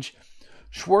range.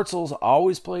 Schwartzel's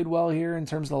always played well here in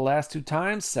terms of the last 2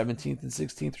 times, 17th and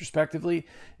 16th respectively.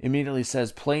 Immediately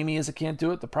says, play me as I can't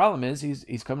do it. The problem is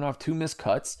he's coming off 2 missed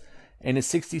cuts and his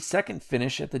 62nd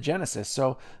finish at the Genesis.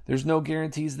 So there's no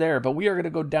guarantees there. But we are going to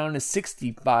go down to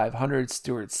 6,500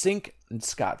 Stuart Sink and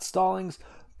Scott Stallings.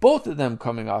 Both of them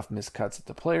coming off missed cuts at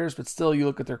the Players. But still, you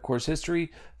look at their course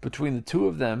history. Between the two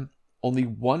of them, only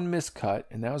 1 missed cut,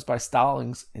 and that was by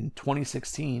Stallings in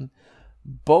 2016.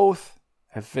 Both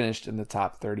have finished in the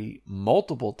top 30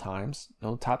 multiple times.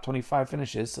 No top 25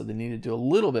 finishes, so they need to do a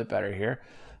little bit better here.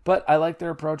 But I like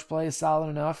their approach play is solid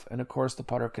enough, and of course the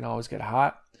putter can always get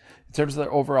hot. In terms of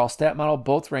their overall stat model,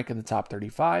 both rank in the top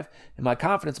 35. In my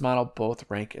confidence model, both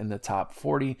rank in the top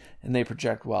 40, and they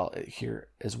project well here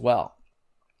as well.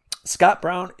 Scott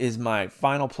Brown is my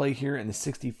final play here in the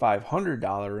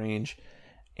 $6,500 range,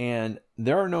 and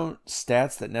there are no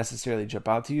stats that necessarily jump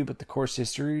out to you, but the course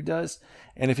history does.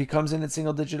 And if he comes in at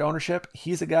single-digit ownership,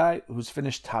 he's a guy who's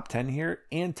finished top 10 here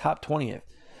and top 20th.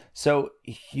 So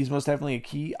he's most definitely a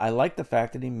key. I like the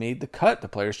fact that he made the cut, the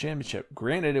Players' Championship.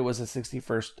 Granted, it was a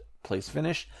 61st place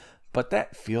finish, but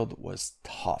that field was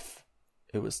tough.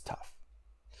 It was tough.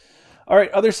 All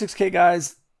right, other 6K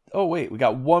guys. Oh, wait, we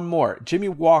got one more. Jimmy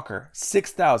Walker,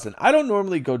 6,000. I don't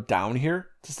normally go down here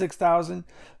to 6,000,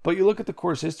 but you look at the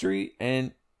course history,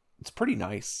 and it's pretty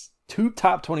nice. 2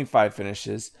 top 25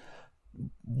 finishes,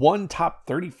 1 top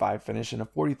 35 finish, and a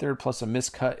 43rd plus a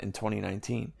missed cut in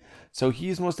 2019. So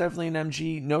he's most definitely an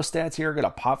MG. No stats here are going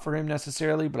to pop for him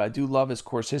necessarily, but I do love his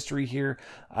course history here.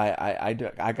 I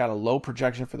got a low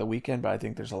projection for the weekend, but I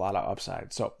think there's a lot of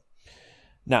upside. So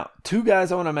now, 2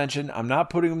 guys I want to mention. I'm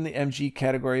not putting them in the MG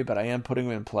category, but I am putting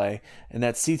them in play, and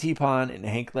that's CT Pond and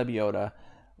Hank Lebioda.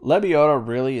 Lebioda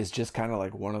really is just kind of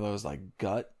like one of those like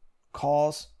gut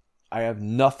calls. I have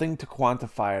nothing to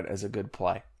quantify it as a good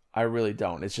play. I really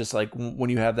don't. It's just like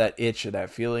when you have that itch or that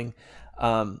feeling.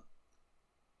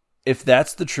 If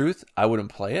that's the truth, I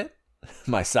wouldn't play it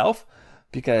myself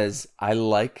because I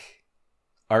like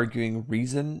arguing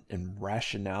reason and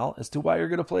rationale as to why you're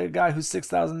going to play a guy who's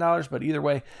 $6,000. But either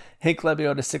way, Hank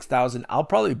Lebioda 6,000. I'll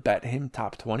probably bet him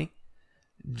top 20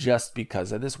 just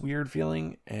because of this weird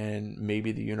feeling, and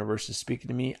maybe the universe is speaking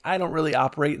to me. I don't really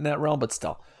operate in that realm, but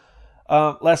still.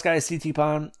 Last guy is CT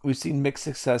Pond. We've seen mixed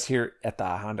success here at the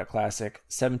Honda Classic,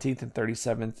 17th and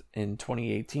 37th in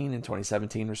 2018 and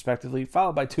 2017 respectively,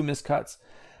 followed by 2 missed cuts.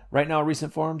 Right now,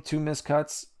 recent form, 2 missed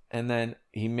cuts, and then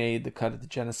he made the cut at the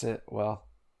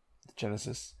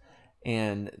Genesis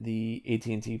and the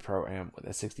AT&T Pro-Am with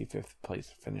a 65th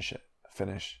place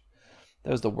finish.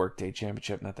 That was the Workday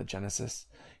Championship, not the Genesis.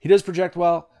 He does project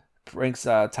well, ranks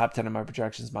top 10 in my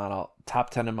projections model, top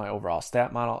 10 in my overall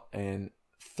stat model, and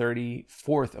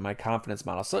 34th in my confidence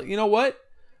model. So you know what?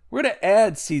 We're going to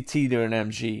add CT to an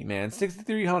MG, man.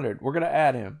 6,300. We're going to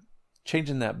add him.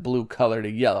 Changing that blue color to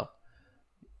yellow.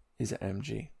 He's an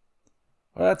MG.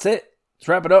 Well, that's it. Let's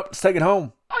wrap it up. Let's take it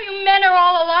home. Oh, you men are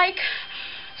all alike.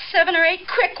 7 or 8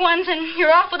 quick ones and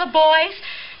you're off with the boys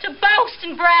to boast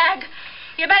and brag.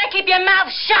 You better keep your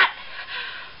mouth shut.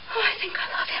 Oh, I think I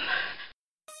love him.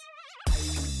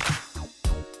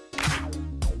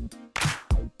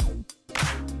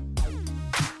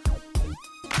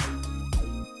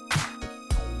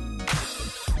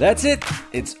 That's it.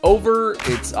 It's over.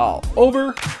 It's all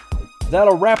over.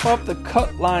 That'll wrap up the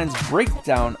Cutline's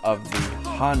breakdown of the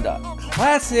Honda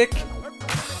Classic.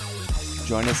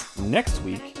 Join us next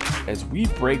week as we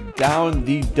break down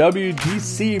the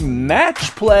WGC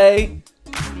match play.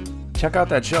 Check out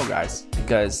that show, guys,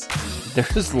 because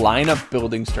there's lineup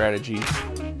building strategy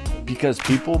because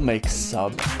people make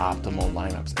suboptimal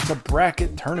lineups. It's a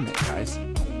bracket tournament, guys.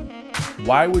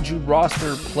 Why would you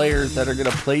roster players that are going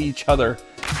to play each other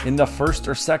in the first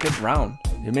or second round?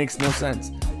 It makes no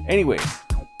sense. Anyways,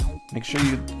 make sure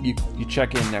you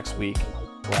check in next week.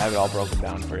 We'll have it all broken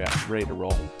down for you, ready to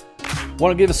roll.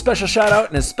 Want to give a special shout out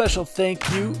and a special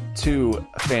thank you to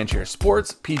Fanshare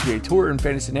Sports, PGA Tour, and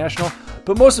Fantasy National.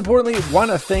 But most importantly,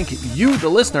 want to thank you, the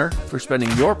listener, for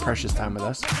spending your precious time with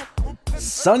us.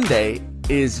 Sunday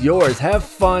is yours. Have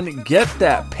fun. Get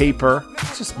that paper.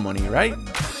 It's just money, right?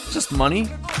 Just money.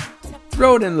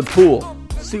 Throw it in the pool.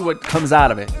 See what comes out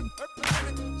of it.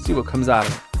 See what comes out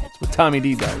of it. That's what Tommy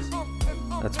D does.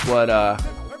 That's what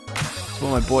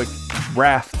my boy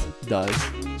Raft does.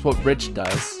 That's what Rich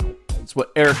does. That's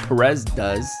what Eric Perez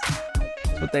does.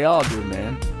 That's what they all do,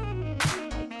 man.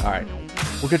 All right.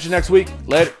 We'll catch you next week.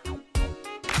 Later.